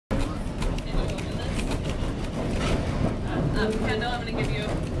Kendall, I'm going to give you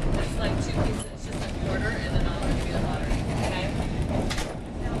just like 2 pieces, just like the order, and then I'll give you the lottery. Okay?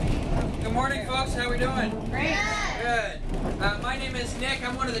 Good morning, folks. How are we doing? Great. Good. My name is Nick.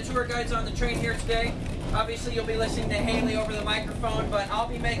 I'm one of the tour guides on the train here today. Obviously, you'll be listening to Haley over the microphone, but I'll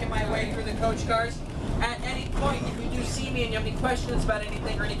be making my way through the coach cars. At any point, if you do see me and you have any questions about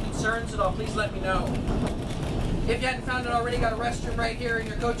anything or any concerns at all, please let me know. If you hadn't found it already, got a restroom right here in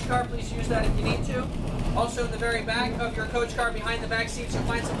your coach car. Please use that if you need to. Also, in the very back of your coach car, behind the back seats, you'll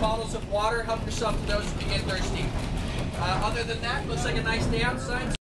find some bottles of water. Help yourself to those if you get thirsty. Other than that, looks like a nice day outside.